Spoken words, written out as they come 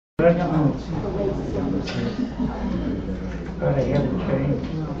Good afternoon,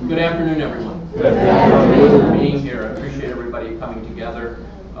 everyone. Good afternoon. For being here. I appreciate everybody coming together.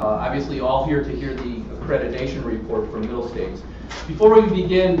 Obviously, all here to hear the accreditation report from Middle States. Before we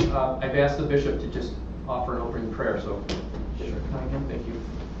begin, I've asked the bishop to just offer an opening prayer. So, Bishop Cunningham, thank you.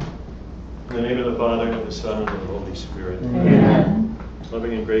 In the name of the Father, and of the Son, and of the Holy Spirit. Amen.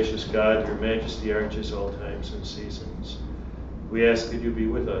 Loving and gracious God, your majesty arches all times and seasons. We ask that you be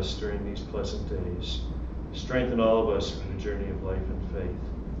with us during these pleasant days. Strengthen all of us for the journey of life and faith.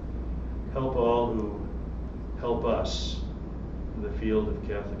 Help all who help us in the field of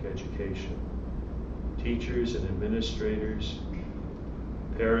Catholic education. Teachers and administrators,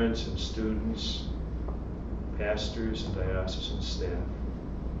 parents and students, pastors and diocesan staff.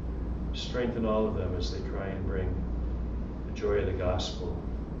 Strengthen all of them as they try and bring the joy of the gospel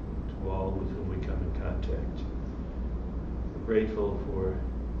to all with whom we come in contact. We're grateful for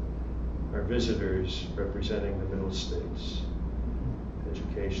our visitors representing the Middle States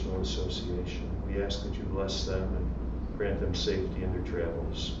Educational Association. We ask that you bless them and grant them safety in their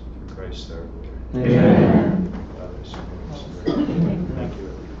travels. Through Christ our Lord. Amen. Thank you.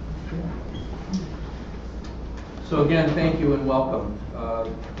 So again, thank you and welcome.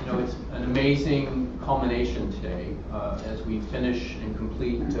 It's an amazing culmination today as we finish and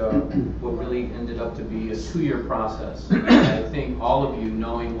complete what really ended up to be a 2-year process. I think all of you,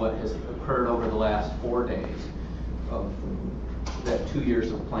 knowing what has occurred over the last 4 days of that 2 years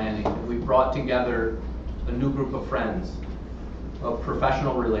of planning, we brought together a new group of friends, of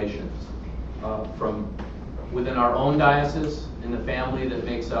professional relations, from within our own diocese and the family that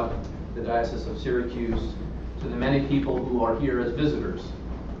makes up the Diocese of Syracuse, to the many people who are here as visitors,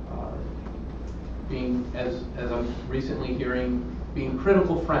 being, as I'm recently hearing, being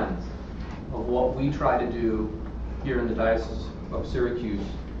critical friends of what we try to do here in the Diocese of Syracuse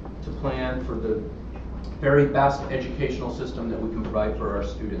to plan for the very best educational system that we can provide for our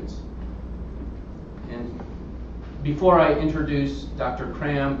students. And before I introduce Dr.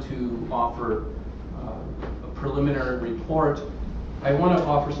 Cram to offer a preliminary report, I want to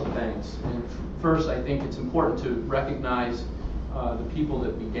offer some thanks. And first, I think it's important to recognize the people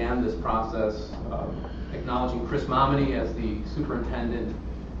that began this process, acknowledging Chris Momedy as the superintendent,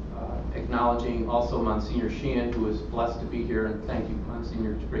 acknowledging also Monsignor Sheehan, who is blessed to be here, and thank you,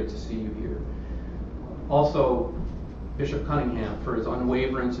 Monsignor, it's great to see you here. Also, Bishop Cunningham for his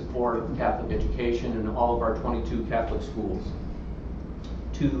unwavering support of Catholic education in all of our 22 Catholic schools.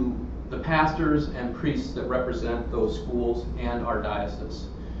 To the pastors and priests that represent those schools and our diocese,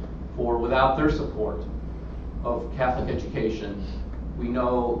 for without their support of Catholic education, we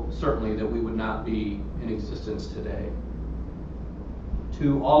know certainly that we would not be in existence today.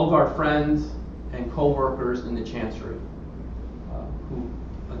 To all of our friends and co-workers in the Chancery, who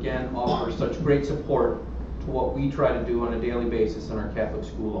again offer such great support to what we try to do on a daily basis in our Catholic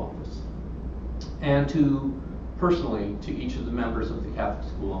school office. And personally to each of the members of the Catholic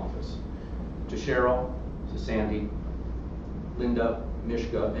school office, to Cheryl, to Sandy, Linda,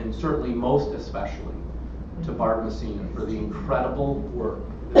 Mishka, and certainly most especially to Barb Messina for the incredible work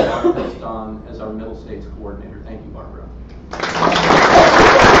that Barbara has done as our Middle States coordinator. Thank you, Barbara.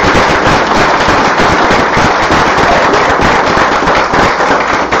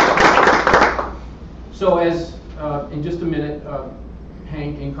 So as in just a minute,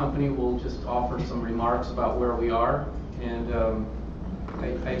 Hank and company will just offer some remarks about where we are. And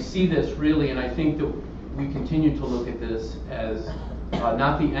I see this really, and I think that we continue to look at this as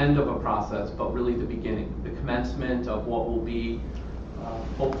not the end of a process, but really the beginning, the commencement of what will be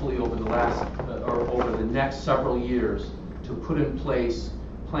hopefully over the next several years to put in place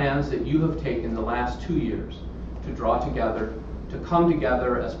plans that you have taken the last 2 years to draw together, to come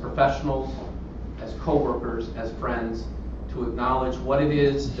together as professionals, as co-workers, as friends, to acknowledge what it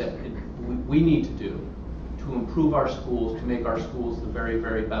is that we need to do to improve our schools, to make our schools the very,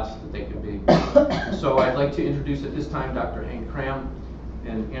 very best that they can be. So I'd like to introduce at this time Dr. Hank Cram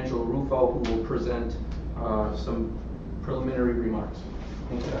and Angela Rufo, who will present some preliminary remarks.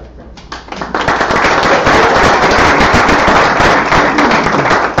 Thank you, Dr. Cram.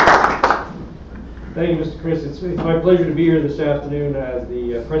 Thank you, Mr. Chris. It's my pleasure to be here this afternoon as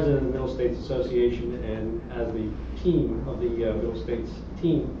the president of the Middle States Association and as the team of the Middle States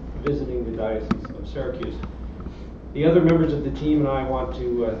team visiting the Diocese of Syracuse. The other members of the team and I want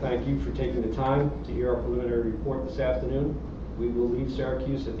to thank you for taking the time to hear our preliminary report this afternoon. We will leave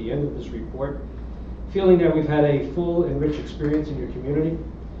Syracuse at the end of this report feeling that we've had a full and rich experience in your community.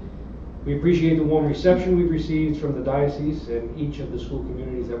 We appreciate the warm reception we've received from the diocese and each of the school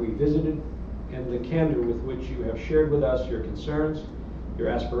communities that we visited, and the candor with which you have shared with us your concerns, your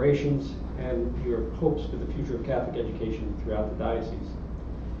aspirations, and your hopes for the future of Catholic education throughout the diocese.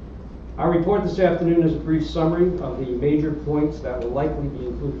 Our report this afternoon is a brief summary of the major points that will likely be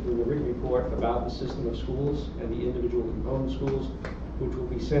included in the written report about the system of schools and the individual component schools, which will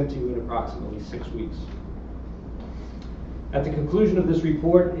be sent to you in approximately 6 weeks. At the conclusion of this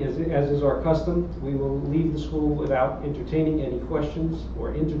report, as is our custom, we will leave the school without entertaining any questions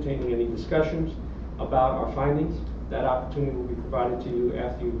or entertaining any discussions about our findings. That opportunity will be provided to you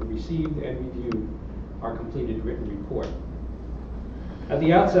after you've received and reviewed our completed written report. At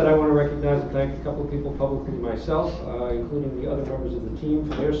the outset, I want to recognize and thank a couple of people publicly myself, including the other members of the team,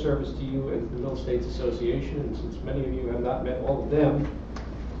 for their service to you and to the Middle States Association. And since many of you have not met all of them,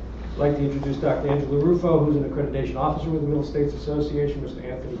 I'd like to introduce Dr. Angela Ruffo, who's an accreditation officer with the Middle States Association, Mr.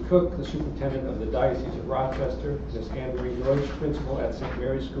 Anthony Cook, the superintendent of the Diocese of Rochester, Ms. Anne-Marie Deutsch, principal at St.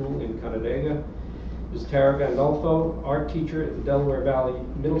 Mary's School in Canandaigua, Ms. Tara Gandolfo, art teacher at the Delaware Valley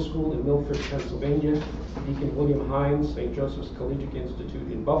Middle School in Milford, Pennsylvania, Deacon William Hines, St. Joseph's Collegiate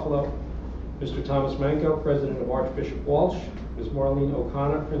Institute in Buffalo, Mr. Thomas Manco, president of Archbishop Walsh, Ms. Marlene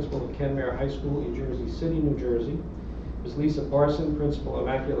O'Connor, principal of Kenmare High School in Jersey City, New Jersey, Ms. Lisa Parson, principal of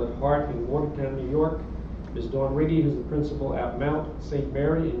Immaculate Heart in Watertown, New York, Ms. Dawn Riggy, who's the principal at Mount St.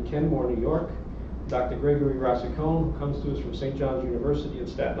 Mary in Kenmore, New York, Dr. Gregory Rassicone, who comes to us from St. John's University of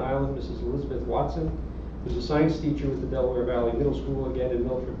Staten Island, Mrs. Elizabeth Watson, who's a science teacher with the Delaware Valley Middle School, again in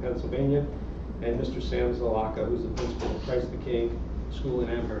Milford, Pennsylvania, and Mr. Sam Zalaka, who's the principal of Christ the King School in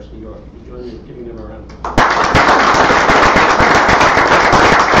Amherst, New York. Would you join me in giving them a round of applause?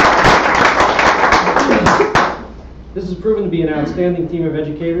 This has proven to be an outstanding team of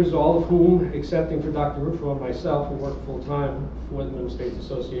educators, all of whom, excepting for Dr. Ruffo and myself, who work full-time for the Middle States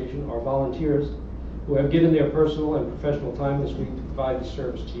Association, are volunteers who have given their personal and professional time this week to provide this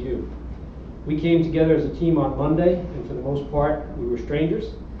service to you. We came together as a team on Monday, and for the most part, we were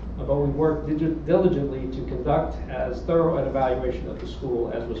strangers, but we worked diligently to conduct as thorough an evaluation of the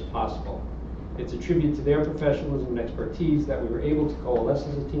school as was possible. It's a tribute to their professionalism and expertise that we were able to coalesce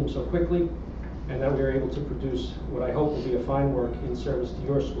as a team so quickly, and that we were able to produce what I hope will be a fine work in service to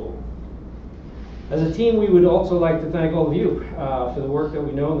your school. As a team, we would also like to thank all of you for the work that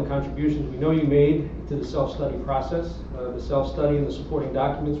we know and the contributions we know you made to the self-study process. The self-study and the supporting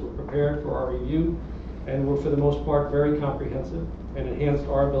documents were prepared for our review and were for the most part very comprehensive and enhanced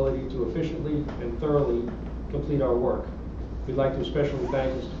our ability to efficiently and thoroughly complete our work. We'd like to especially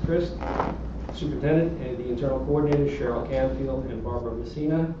thank Mr. Christ, Superintendent, and the internal coordinators, Cheryl Canfield and Barbara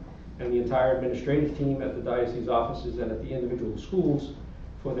Messina, and the entire administrative team at the diocese offices and at the individual schools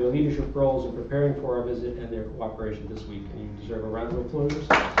for their leadership roles in preparing for our visit and their cooperation this week. And you deserve a round of applause.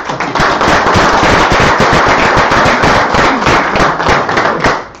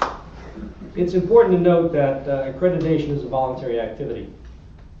 It's important to note that accreditation is a voluntary activity.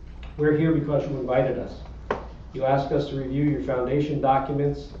 We're here because you invited us. You asked us to review your foundation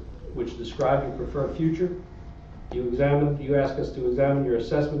documents which describe your preferred future. You asked us to examine your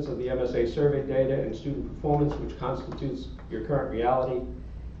assessments of the MSA survey data and student performance, which constitutes your current reality.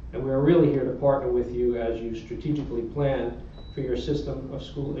 And we are really here to partner with you as you strategically plan for your system of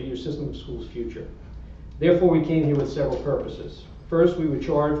schools' future. Therefore, we came here with several purposes. First, we were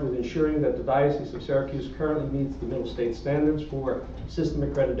charged with ensuring that the Diocese of Syracuse currently meets the Middle State standards for system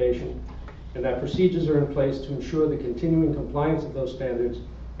accreditation, and that procedures are in place to ensure the continuing compliance of those standards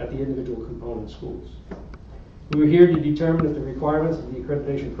at the individual component schools. We were here to determine if the requirements of the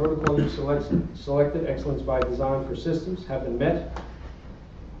accreditation protocol you selected, Excellence by Design for Systems, have been met.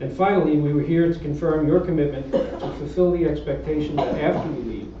 And finally, we were here to confirm your commitment to fulfill the expectation that after we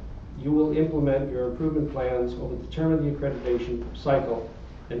leave, you will implement your improvement plans over the term of the accreditation cycle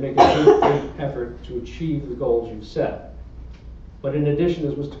and make a great effort to achieve the goals you've set. But in addition,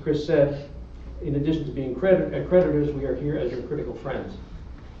 as Mr. Chris said, in addition to being accreditors, we are here as your critical friends.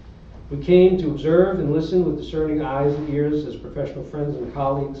 We came to observe and listen with discerning eyes and ears as professional friends and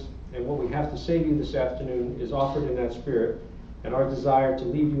colleagues, and what we have to say to you this afternoon is offered in that spirit and our desire to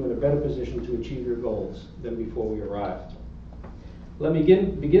leave you in a better position to achieve your goals than before we arrived. Let me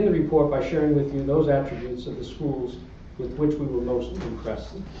begin the report by sharing with you those attributes of the schools with which we were most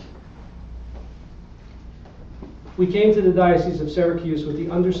impressed. We came to the Diocese of Syracuse with the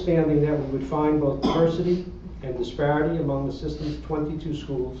understanding that we would find both diversity and disparity among the system's 22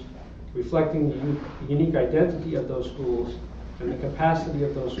 schools, reflecting the unique identity of those schools and the capacity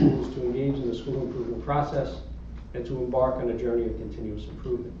of those schools to engage in the school improvement process and to embark on a journey of continuous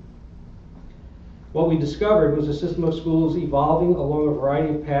improvement. What we discovered was a system of schools evolving along a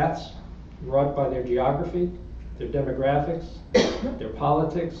variety of paths wrought by their geography, their demographics, their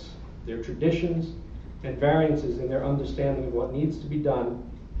politics, their traditions, and variances in their understanding of what needs to be done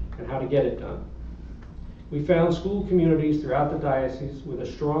and how to get it done. We found school communities throughout the diocese with a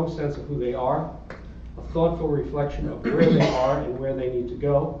strong sense of who they are, a thoughtful reflection of where they are and where they need to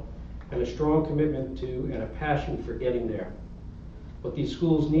go, and a strong commitment to and a passion for getting there. What these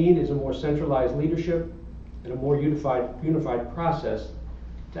schools need is a more centralized leadership and a more unified process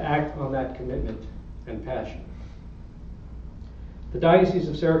to act on that commitment and passion. The Diocese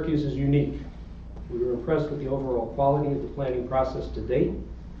of Syracuse is unique. We were impressed with the overall quality of the planning process to date,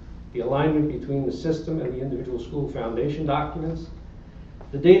 the alignment between the system and the individual school foundation documents,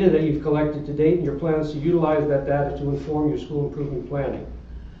 the data that you've collected to date, and your plans to utilize that data to inform your school improvement planning.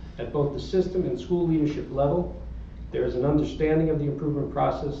 At both the system and school leadership level, there is an understanding of the improvement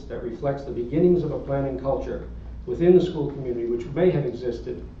process that reflects the beginnings of a planning culture within the school community, which may have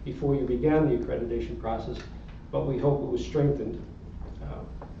existed before you began the accreditation process, but we hope it was strengthened.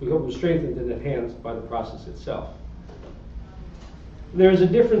 And enhanced by the process itself. There is a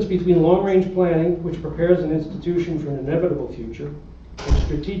difference between long-range planning, which prepares an institution for an inevitable future, and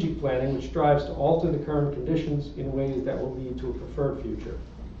strategic planning, which strives to alter the current conditions in ways that will lead to a preferred future.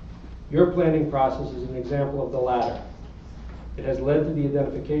 Your planning process is an example of the latter. It has led to the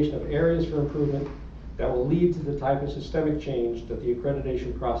identification of areas for improvement that will lead to the type of systemic change that the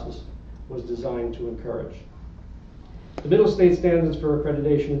accreditation process was designed to encourage. The Middle State Standards for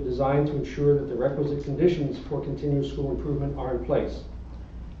Accreditation are designed to ensure that the requisite conditions for continuous school improvement are in place.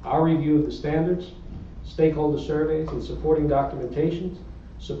 Our review of the standards, stakeholder surveys, and supporting documentations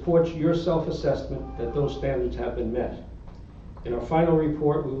supports your self-assessment that those standards have been met. In our final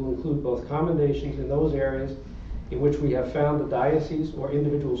report, we will include both commendations in those areas in which we have found the diocese or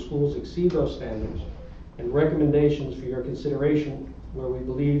individual schools exceed those standards, and recommendations for your consideration where we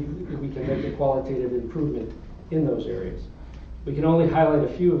believe we can make a qualitative improvement in those areas. We can only highlight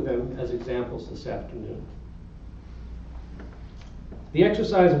a few of them as examples this afternoon. The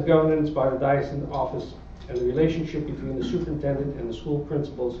exercise of governance by the diocesan office and the relationship between the superintendent and the school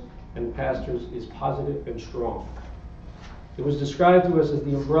principals and pastors is positive and strong. It was described to us as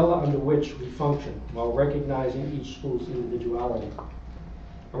the umbrella under which we function while recognizing each school's individuality.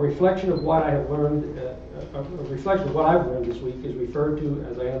 A reflection of what I have learned, I've learned this week is referred to,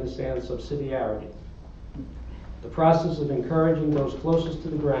 as I understand, subsidiarity. The process of encouraging those closest to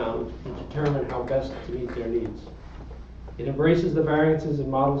the ground to determine how best to meet their needs. It embraces the variances in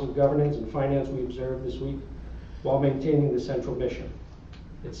models of governance and finance we observed this week while maintaining the central mission.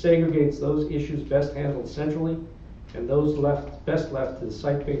 It segregates those issues best handled centrally and those best left to the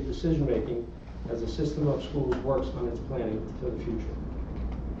site-based decision-making as the system of schools works on its planning for the future.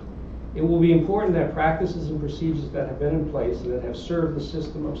 It will be important that practices and procedures that have been in place and that have served the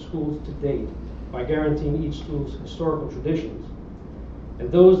system of schools to date by guaranteeing each school's historical traditions,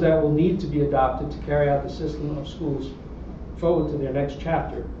 and those that will need to be adopted to carry out the system of schools forward to their next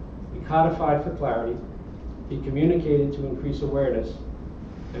chapter, be codified for clarity, be communicated to increase awareness,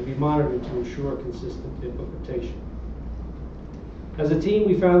 and be monitored to ensure consistent implementation. As a team,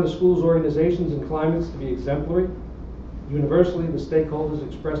 we found the school's organizations and climates to be exemplary. Universally, the stakeholders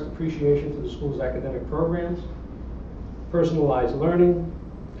expressed appreciation for the school's academic programs, personalized learning,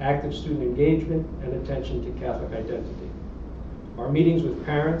 active student engagement, and attention to Catholic identity. Our meetings with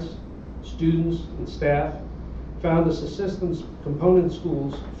parents, students, and staff found the system's component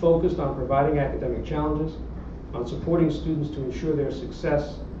schools focused on providing academic challenges, on supporting students to ensure their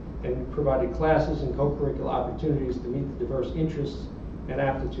success, and provided classes and co-curricular opportunities to meet the diverse interests and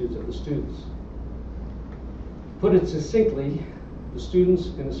aptitudes of the students. Put it succinctly, the students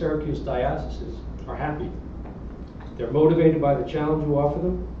in the Syracuse Diocese are happy. They're motivated by the challenge you offer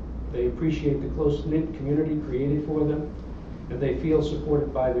them, they appreciate the close-knit community created for them, and they feel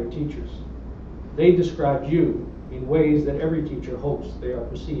supported by their teachers. They described you in ways that every teacher hopes they are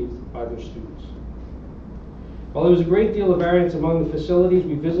perceived by their students. While there was a great deal of variance among the facilities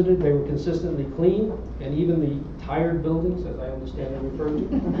we visited, they were consistently clean, and even the tired buildings, as I understand they're referred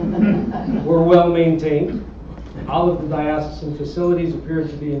to, were well maintained. All of the diocesan facilities appeared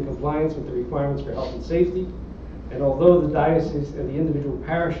to be in compliance with the requirements for health and safety, and although the diocese and the individual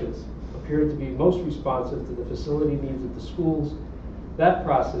parishes appeared to be most responsive to the facility needs of the schools, that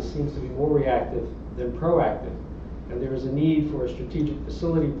process seems to be more reactive than proactive, and there is a need for a strategic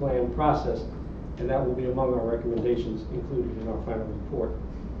facility plan process, and that will be among our recommendations included in our final report.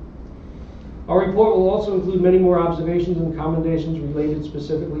 Our report will also include many more observations and commendations related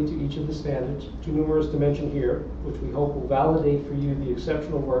specifically to each of the standards, too numerous to mention here, which we hope will validate for you the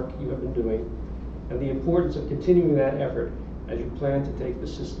exceptional work you have been doing and the importance of continuing that effort as you plan to take the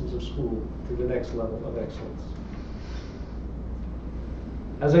systems of school to the next level of excellence.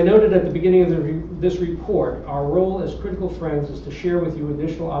 As I noted at the beginning of this report, our role as critical friends is to share with you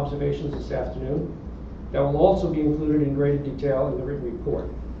additional observations this afternoon that will also be included in greater detail in the written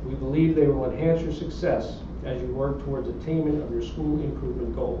report. We believe they will enhance your success as you work towards attainment of your school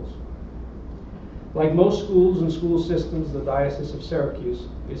improvement goals. Like most schools and school systems, the Diocese of Syracuse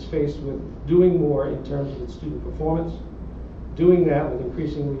is faced with doing more in terms of its student performance, doing that with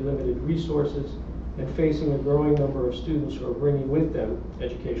increasingly limited resources, and facing a growing number of students who are bringing with them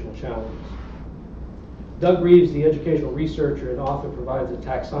educational challenges. Doug Reeves, the educational researcher and author, provides a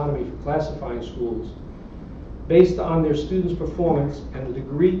taxonomy for classifying schools based on their students' performance and the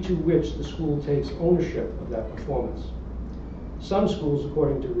degree to which the school takes ownership of that performance. Some schools,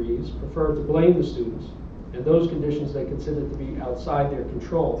 according to Reeves, prefer to blame the students and those conditions they consider to be outside their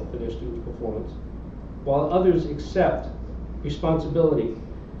control for their students' performance, while others accept responsibility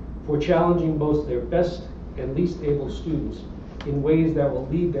for challenging both their best and least able students in ways that will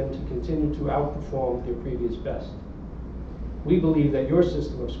lead them to continue to outperform their previous best. We believe that your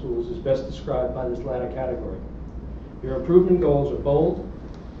system of schools is best described by this latter category. Your improvement goals are bold,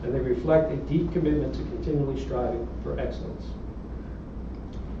 and they reflect a deep commitment to continually striving for excellence.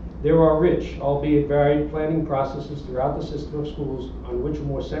 There are rich, albeit varied, planning processes throughout the system of schools on which a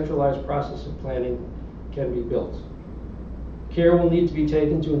more centralized process of planning can be built. Care will need to be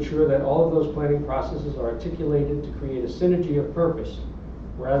taken to ensure that all of those planning processes are articulated to create a synergy of purpose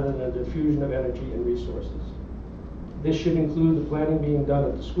rather than a diffusion of energy and resources. This should include the planning being done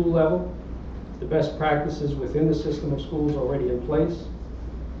at the school level, the best practices within the system of schools already in place,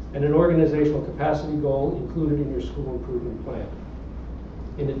 and an organizational capacity goal included in your school improvement plan.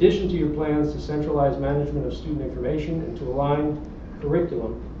 In addition to your plans to centralize management of student information and to align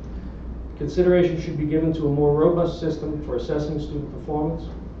curriculum, consideration should be given to a more robust system for assessing student performance,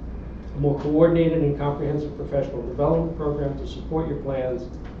 a more coordinated and comprehensive professional development program to support your plans,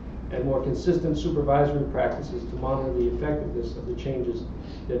 and more consistent supervisory practices to monitor the effectiveness of the changes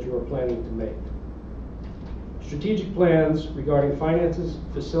that you are planning to make. Strategic plans regarding finances,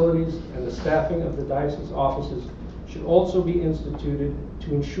 facilities, and the staffing of the diocese offices should also be instituted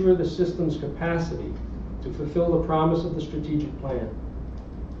to ensure the system's capacity to fulfill the promise of the strategic plan.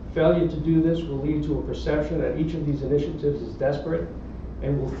 Failure to do this will lead to a perception that each of these initiatives is desperate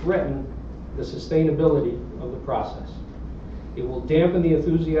and will threaten the sustainability of the process. It will dampen the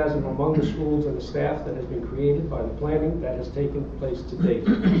enthusiasm among the schools and the staff that has been created by the planning that has taken place to date.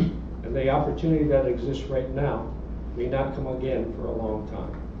 And the opportunity that exists right now may not come again for a long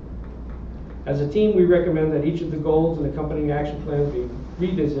time. As a team, we recommend that each of the goals and accompanying action plans be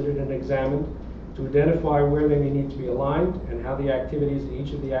revisited and examined to identify where they may need to be aligned and how the activities in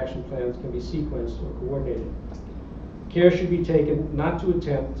each of the action plans can be sequenced or coordinated. Care should be taken not to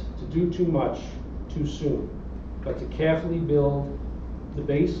attempt to do too much too soon, but to carefully build the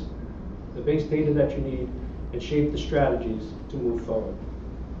base data that you need, and shape the strategies to move forward.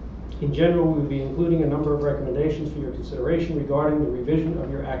 In general, we will be including a number of recommendations for your consideration regarding the revision of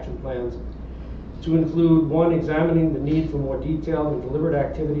your action plans, to include: 1, examining the need for more detailed and deliberate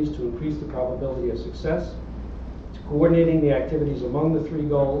activities to increase the probability of success, to coordinating the activities among the 3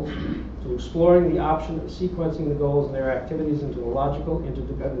 goals, to exploring the option of sequencing the goals and their activities into a logical,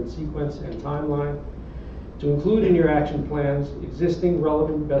 interdependent sequence and timeline, to include in your action plans existing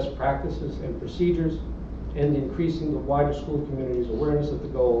relevant best practices and procedures, and increasing the wider school community's awareness of the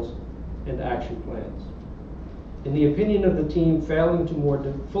goals and action plans. In the opinion of the team, failing to more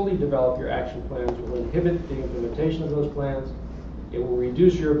fully develop your action plans will inhibit the implementation of those plans. It will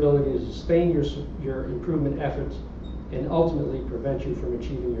reduce your ability to sustain your improvement efforts and ultimately prevent you from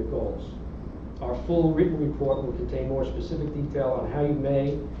achieving your goals. Our full written report will contain more specific detail on how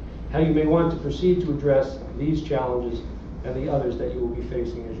you may want to proceed to address these challenges and the others that you will be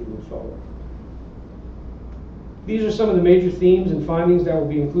facing as you move forward. These are some of the major themes and findings that will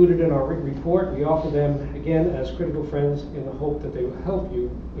be included in our written report. We offer them, again, as critical friends in the hope that they will help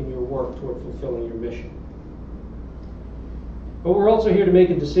you in your work toward fulfilling your mission. But we're also here to make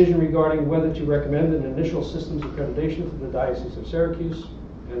a decision regarding whether to recommend an initial systems accreditation for the Diocese of Syracuse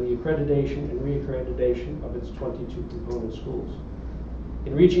and the accreditation and reaccreditation of its 22 component schools.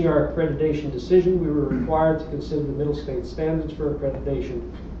 In reaching our accreditation decision, we were required to consider the Middle State standards for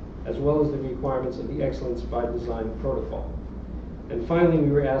accreditation, as well as the requirements of the Excellence by Design protocol. And finally, we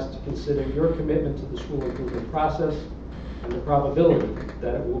were asked to consider your commitment to the school improvement process and the probability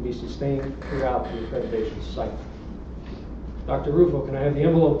that it will be sustained throughout the accreditation cycle. Dr. Rufo, can I have the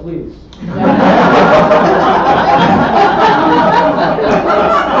envelope, please?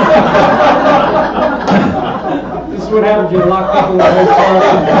 This is what happens when you lock people in the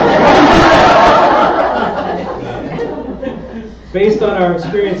Based on our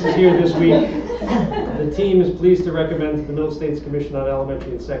experiences here this week, the team is pleased to recommend to the Middle States Commission on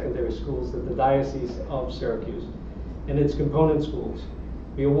Elementary and Secondary Schools that the Diocese of Syracuse and its component schools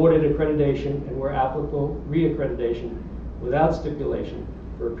be awarded accreditation and, where applicable, re-accreditation without stipulation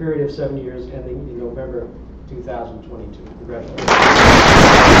for a period of 7 years ending in November 2022. Congratulations.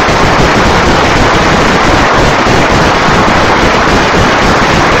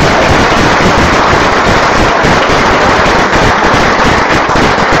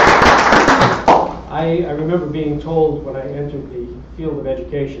 I remember being told when I entered the field of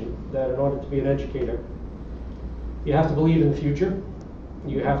education that in order to be an educator, you have to believe in the future.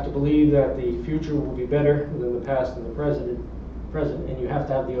 You have to believe that the future will be better than the past and the present, and you have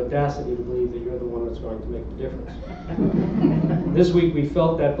to have the audacity to believe that you're the one that's going to make the difference. This week we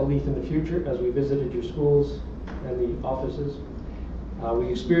felt that belief in the future as we visited your schools and the offices. We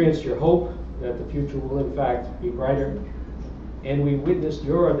experienced your hope that the future will in fact be brighter, and we witnessed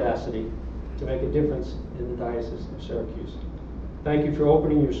your audacity to make a difference in the Diocese of Syracuse. Thank you for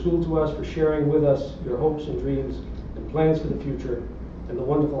opening your school to us, for sharing with us your hopes and dreams and plans for the future, and the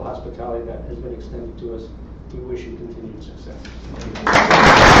wonderful hospitality that has been extended to us. We wish you continued success.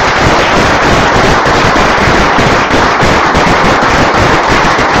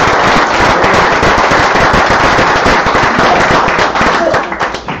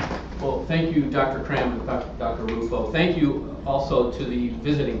 Well, thank you, Dr. Cram and Dr. Rufo. Thank you also to the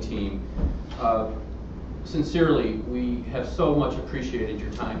visiting team. Sincerely, we have so much appreciated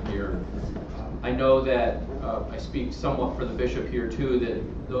your time here. I know that I speak somewhat for the bishop here too,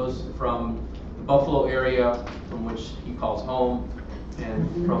 that those from the Buffalo area, from which he calls home,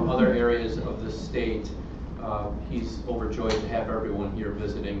 and from other areas of the state, he's overjoyed to have everyone here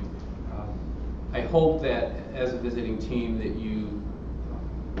visiting. I hope that as a visiting team that you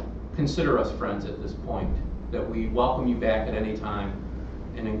consider us friends at this point, that we welcome you back at any time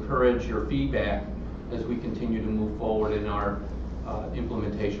and encourage your feedback as we continue to move forward in our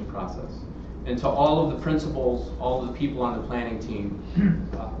implementation process. And to all of the principals, all of the people on the planning team,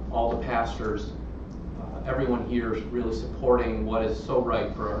 all the pastors, everyone here is really supporting what is so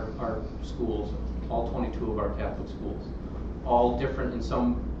right for our schools, all 22 of our Catholic schools, all different in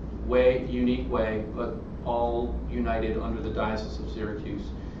some way, unique way, but all united under the Diocese of Syracuse.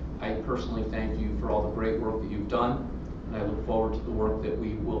 I personally thank you for all the great work that you've done, and I look forward to the work that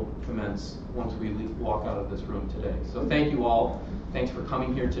we will commence once we walk out of this room today. So thank you all. Thanks for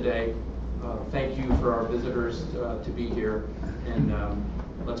coming here today. Thank you for our visitors to be here, and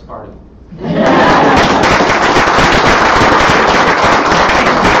let's party.